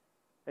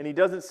 And He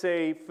doesn't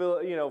say, fill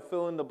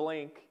in the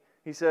blank.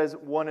 He says,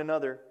 one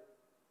another.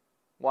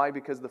 Why?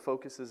 Because the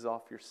focus is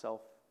off yourself.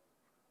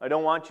 I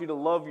don't want you to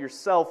love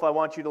yourself. I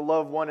want you to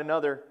love one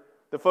another.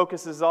 The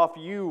focus is off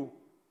you.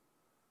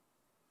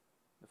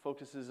 The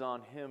focus is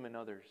on Him and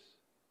others.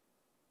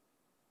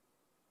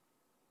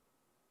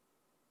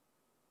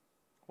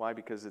 Why?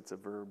 Because it's a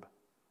verb.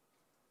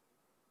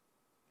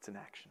 It's an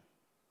action.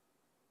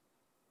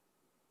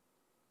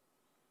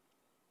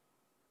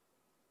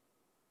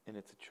 And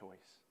it's a choice.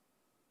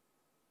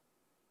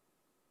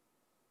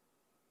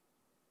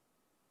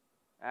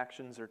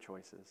 Actions are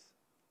choices.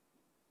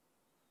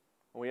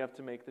 We have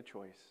to make the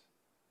choice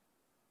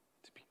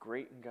to be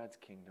great in God's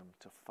kingdom,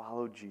 to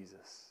follow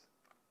Jesus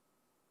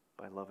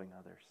by loving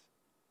others.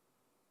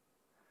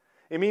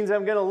 It means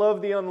I'm going to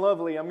love the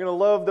unlovely. I'm going to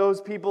love those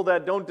people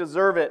that don't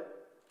deserve it.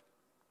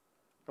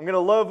 I'm going to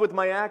love with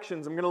my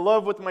actions. I'm going to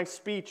love with my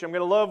speech. I'm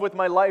going to love with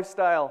my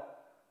lifestyle.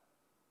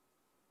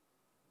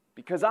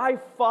 Because I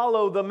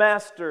follow the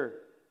Master,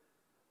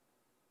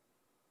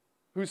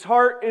 whose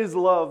heart is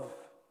love,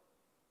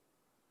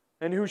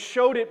 and who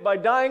showed it by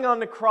dying on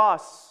the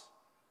cross,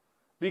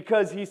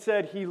 because He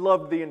said He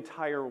loved the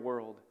entire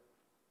world.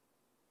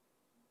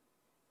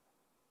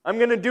 I'm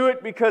going to do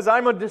it because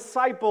I'm a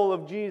disciple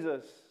of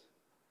Jesus.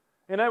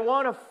 And I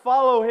want to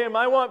follow Him.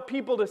 I want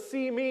people to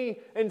see me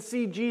and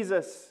see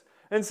Jesus.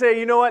 And say,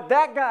 you know what?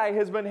 That guy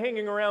has been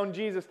hanging around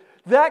Jesus.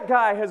 That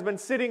guy has been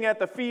sitting at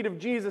the feet of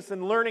Jesus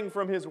and learning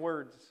from His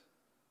words.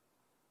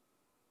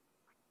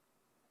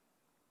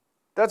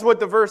 That's what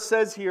the verse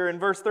says here in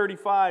verse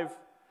 35.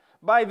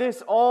 By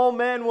this all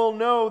men will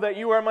know that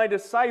you are my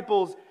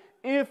disciples,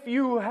 if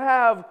you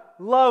have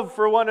love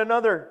for one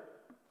another.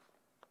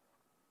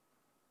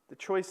 The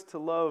choice to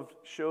love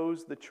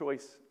shows the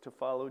choice to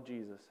follow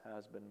Jesus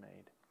has been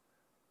made.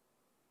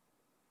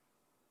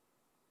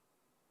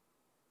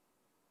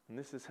 And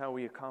this is how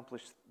we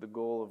accomplish the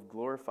goal of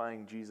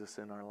glorifying Jesus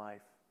in our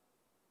life.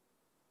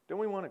 Don't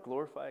we want to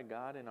glorify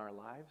God in our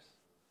lives?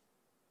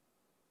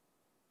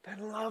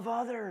 Then love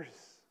others.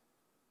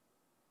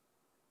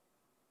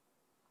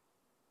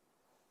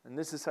 And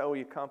this is how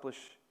we accomplish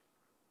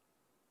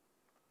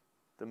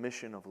the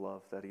mission of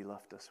love that He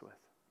left us with.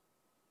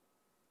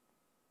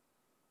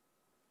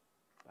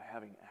 By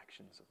having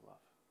actions of love.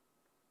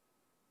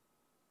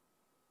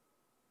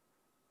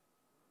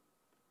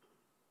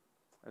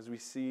 As we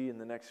see in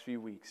the next few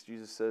weeks,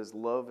 Jesus says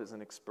love is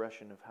an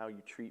expression of how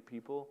you treat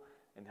people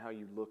and how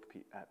you look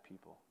at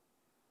people.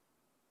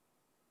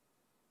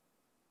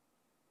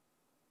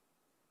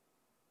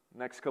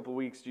 Next couple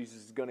weeks,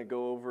 Jesus is going to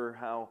go over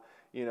how,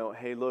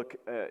 hey, look,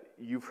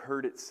 you've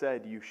heard it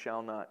said you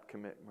shall not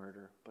commit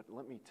murder. But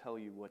let me tell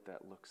you what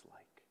that looks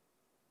like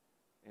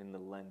in the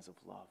lens of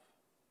love.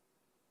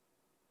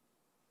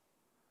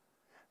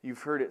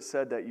 You've heard it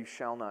said that you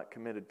shall not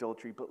commit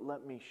adultery, but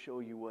let me show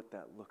you what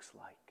that looks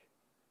like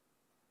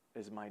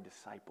as my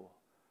disciple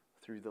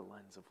through the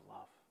lens of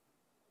love.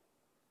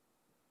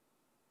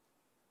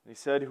 He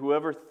said,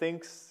 whoever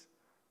thinks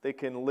they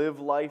can live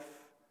life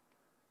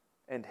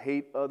and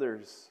hate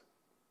others,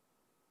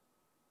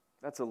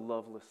 that's a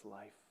loveless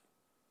life.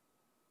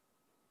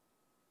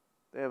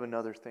 They have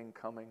another thing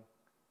coming.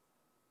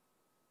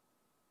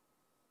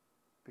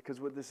 Because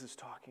what this is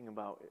talking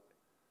about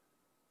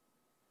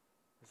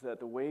is that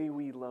the way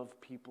we love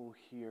people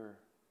here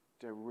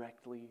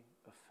directly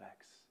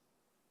affects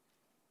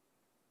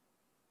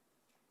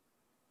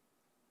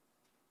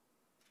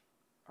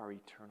our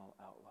eternal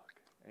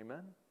outlook.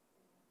 Amen?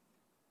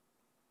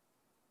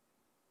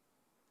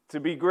 To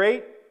be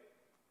great,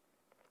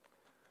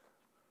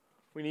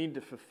 we need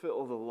to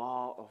fulfill the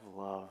law of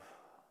love.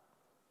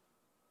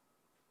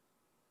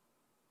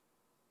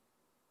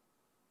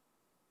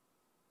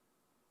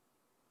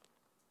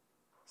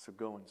 So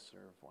go and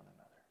serve one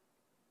another.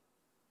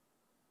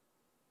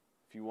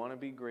 If you want to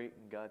be great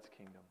in God's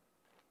kingdom,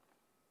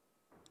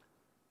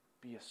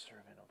 be a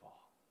servant of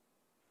all.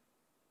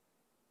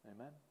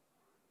 Amen?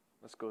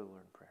 Let's go to the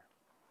Lord in prayer.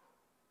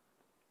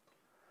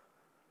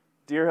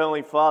 Dear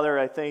Heavenly Father,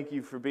 I thank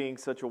you for being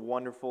such a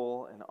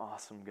wonderful and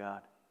awesome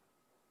God.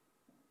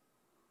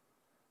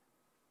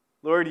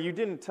 Lord, you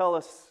didn't tell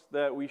us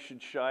that we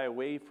should shy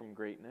away from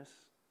greatness.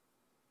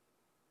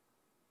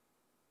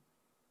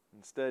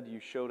 Instead, you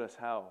showed us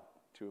how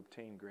to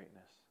obtain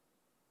greatness.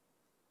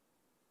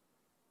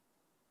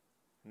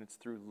 And it's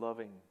through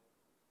loving.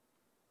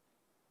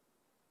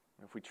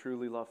 And if we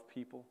truly love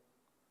people,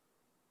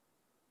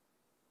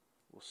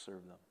 we'll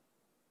serve them.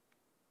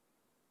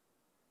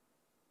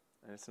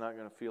 And it's not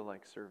going to feel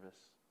like service.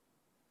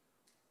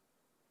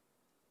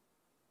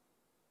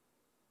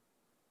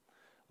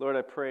 Lord,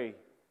 I pray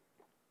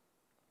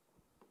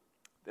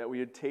that we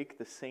would take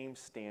the same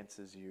stance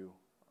as you,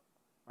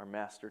 our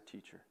master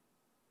teacher.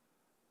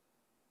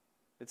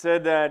 It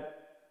said that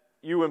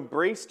you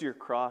embraced your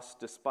cross,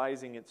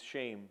 despising its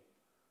shame.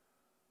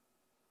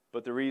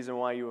 But the reason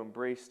why you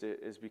embraced it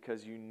is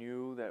because you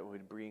knew that it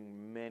would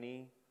bring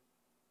many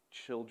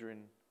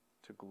children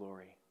to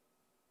glory.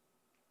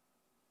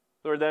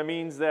 Lord, that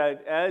means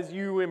that as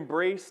you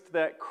embraced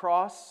that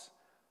cross,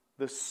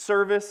 the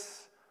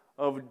service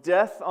of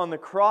death on the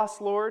cross,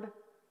 Lord,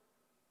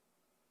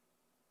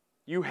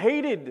 you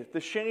hated the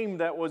shame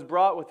that was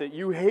brought with it.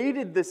 You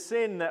hated the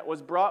sin that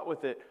was brought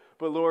with it.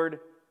 But Lord,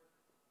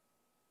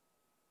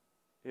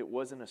 it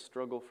wasn't a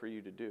struggle for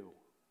you to do.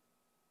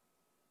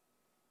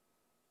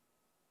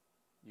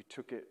 You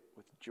took it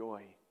with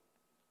joy,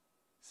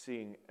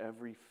 seeing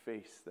every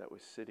face that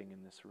was sitting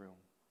in this room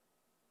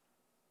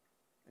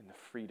and the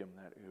freedom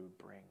that it would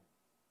bring.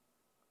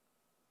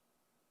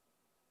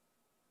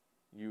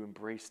 You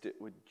embraced it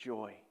with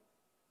joy.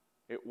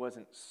 It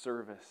wasn't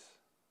service.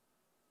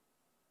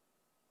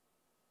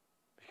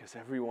 Because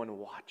everyone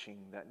watching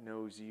that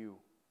knows you,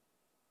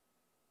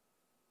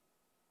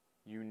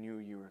 you knew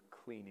you were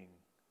cleaning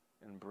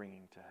and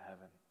bringing to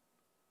heaven.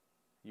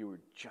 You were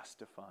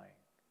justifying.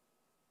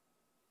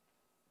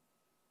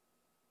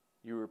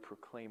 You were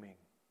proclaiming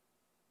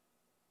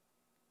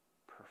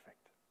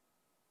perfect,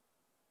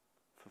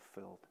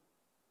 fulfilled.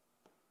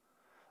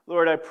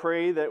 Lord, I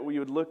pray that we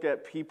would look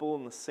at people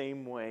in the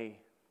same way.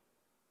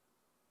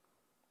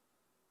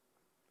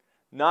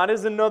 Not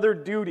as another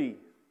duty,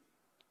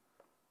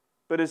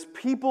 but as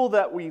people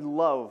that we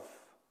love.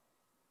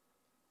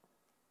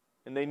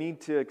 And they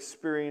need to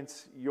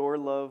experience your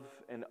love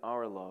and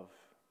our love.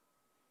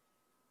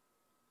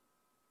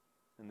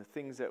 And the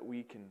things that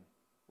we can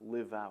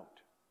live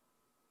out.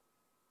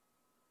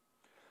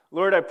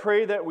 Lord, I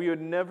pray that we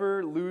would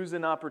never lose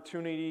an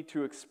opportunity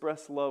to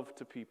express love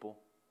to people.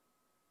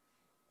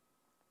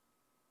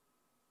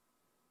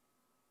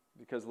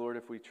 Because, Lord,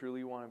 if we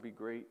truly want to be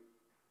great,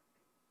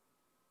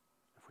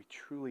 if we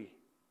truly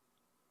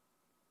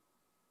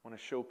want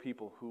to show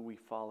people who we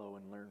follow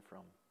and learn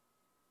from,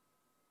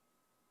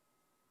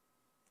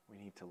 we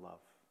need to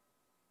love.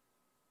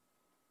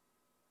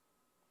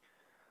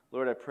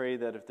 Lord, I pray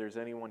that if there's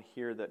anyone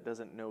here that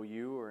doesn't know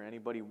you or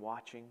anybody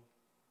watching,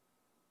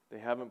 they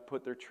haven't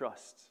put their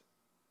trust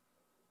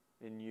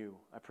in you,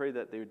 I pray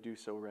that they would do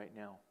so right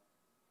now.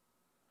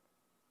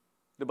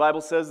 The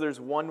Bible says there's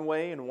one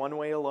way and one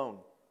way alone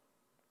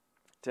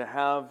to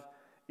have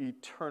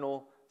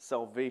eternal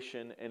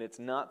salvation, and it's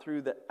not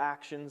through the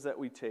actions that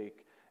we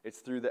take, it's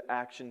through the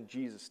action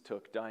Jesus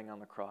took dying on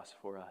the cross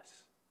for us.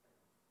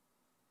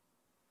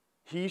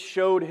 He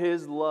showed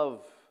his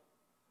love,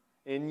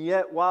 and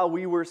yet while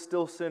we were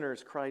still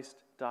sinners, Christ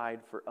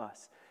died for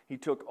us. He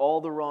took all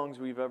the wrongs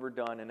we've ever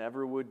done and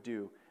ever would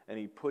do, and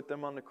he put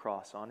them on the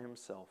cross on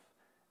himself,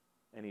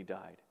 and he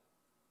died.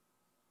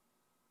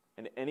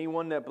 And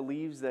anyone that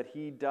believes that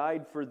he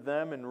died for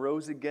them and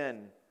rose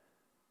again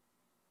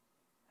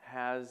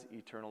has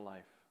eternal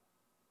life.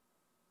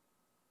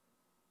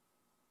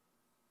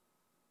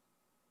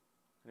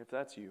 And if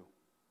that's you,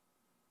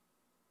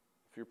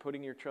 if you're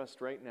putting your trust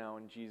right now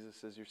in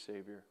Jesus as your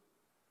Savior,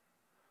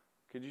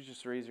 could you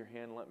just raise your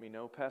hand and let me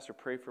know? Pastor,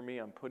 pray for me.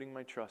 I'm putting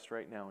my trust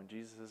right now in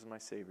Jesus as my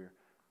Savior.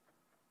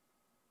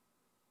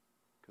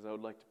 Because I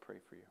would like to pray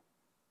for you.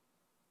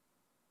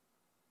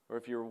 Or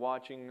if you're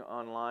watching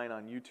online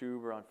on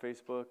YouTube or on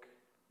Facebook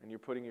and you're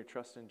putting your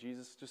trust in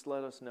Jesus, just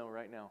let us know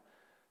right now.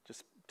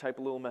 Just type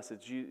a little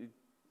message.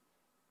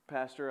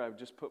 Pastor, I've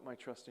just put my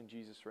trust in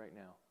Jesus right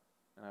now,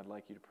 and I'd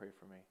like you to pray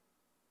for me.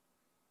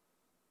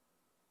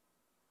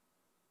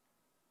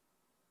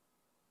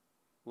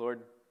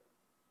 Lord,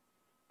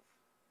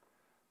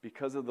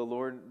 because of the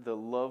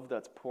love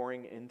that's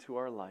pouring into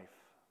our life,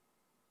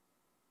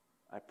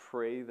 I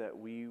pray that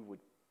we would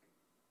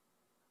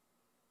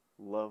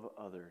love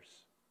others.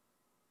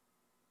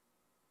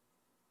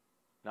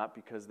 Not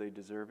because they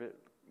deserve it,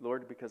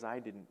 Lord, because I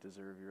didn't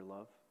deserve your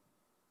love,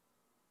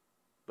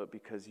 but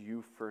because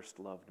you first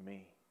loved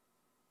me.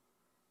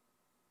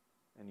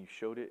 And you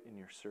showed it in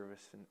your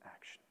service in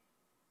action.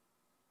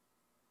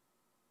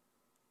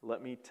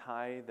 Let me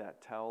tie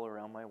that towel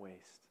around my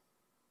waist,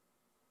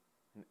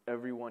 and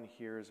everyone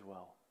here as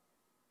well,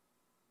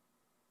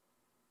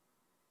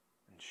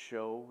 and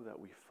show that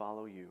we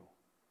follow you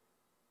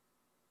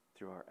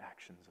through our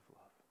actions of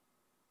love.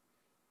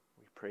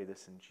 We pray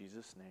this in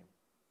Jesus' name.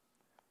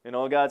 And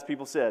all God's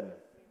people said,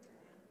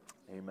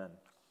 Amen.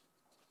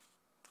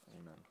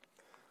 Amen.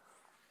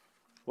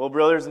 Well,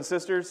 brothers and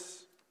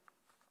sisters,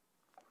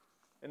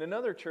 in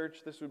another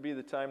church, this would be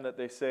the time that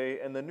they say,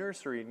 and the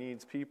nursery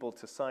needs people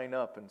to sign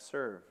up and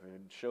serve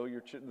and show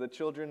the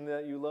children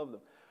that you love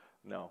them.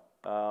 No.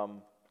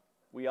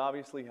 We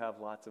obviously have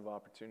lots of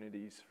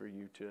opportunities for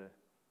you to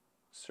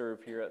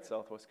serve here at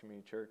Southwest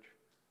Community Church.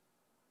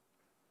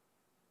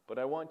 But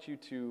I want you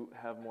to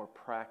have more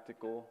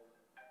practical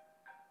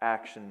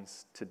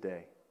actions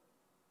today.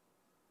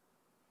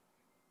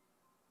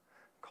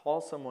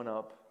 Call someone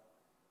up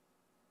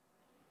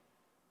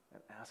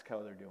and ask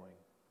how they're doing.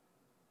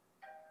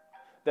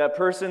 That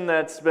person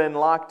that's been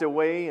locked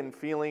away and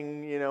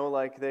feeling,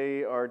 like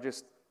they are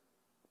just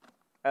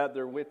at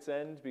their wits'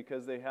 end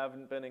because they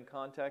haven't been in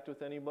contact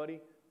with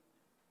anybody,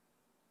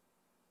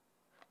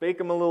 bake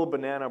them a little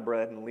banana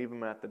bread and leave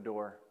them at the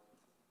door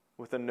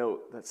with a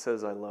note that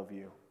says, I love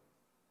you,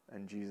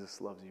 and Jesus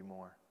loves you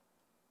more.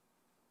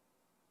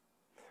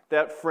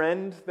 That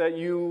friend that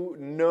you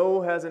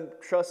know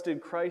hasn't trusted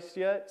Christ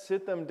yet,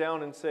 sit them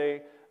down and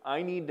say,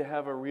 I need to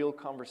have a real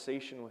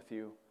conversation with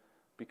you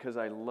because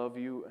I love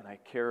you and I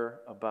care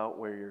about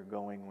where you're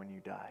going when you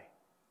die.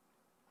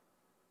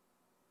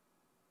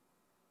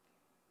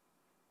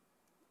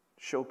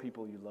 Show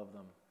people you love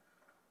them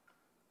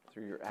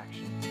through your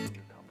actions and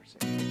your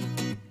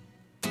conversation.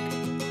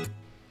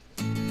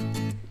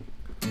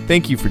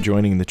 Thank you for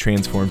joining the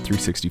Transform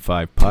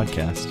 365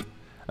 podcast,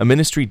 a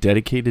ministry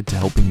dedicated to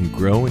helping you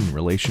grow in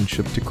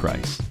relationship to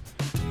Christ.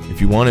 If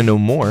you want to know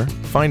more,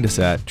 find us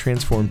at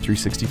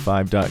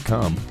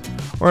transform365.com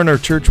or on our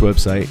church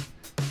website,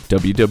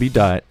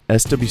 www.swcc.org,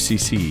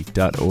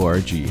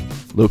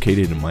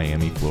 located in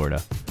Miami,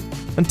 Florida.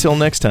 Until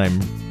next time,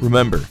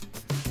 remember,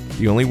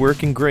 the only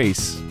work in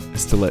grace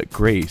is to let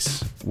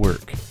grace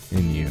work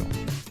in you.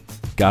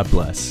 God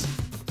bless.